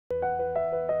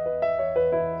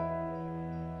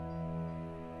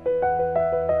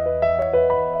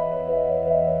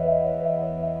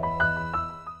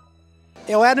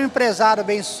Eu era um empresário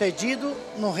bem-sucedido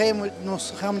no ramo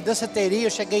de danceteria.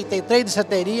 Eu cheguei a ter 3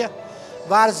 danceterias,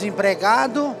 vários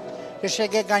empregados. Eu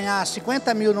cheguei a ganhar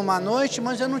 50 mil numa noite,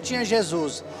 mas eu não tinha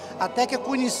Jesus. Até que eu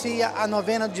conhecia a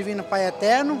novena do Divino Pai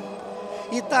Eterno.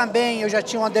 E também eu já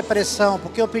tinha uma depressão,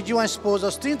 porque eu pedi uma esposa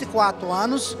aos 34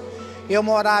 anos. Eu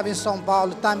morava em São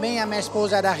Paulo, também a minha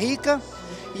esposa era rica.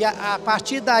 E a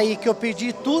partir daí que eu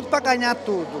pedi tudo para ganhar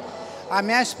tudo. A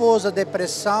minha esposa,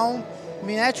 depressão,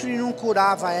 médico não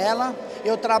curava ela.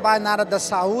 Eu trabalho na área da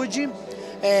saúde,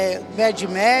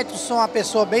 médico, sou uma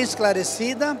pessoa bem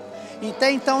esclarecida. Até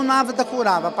então nada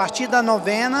curava. A partir da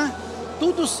novena,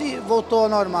 tudo se voltou ao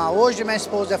normal. Hoje minha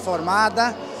esposa é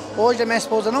formada, hoje a minha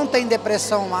esposa não tem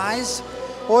depressão mais,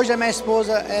 hoje a minha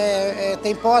esposa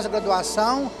tem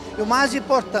pós-graduação. E o mais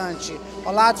importante,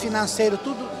 o lado financeiro,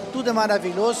 tudo é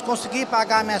maravilhoso. Consegui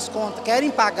pagar minhas contas, que era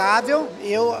impagável.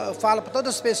 Eu falo para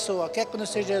todas as pessoas, quer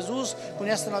conhecer Jesus,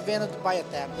 conhece a novena do Pai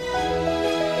Eterno.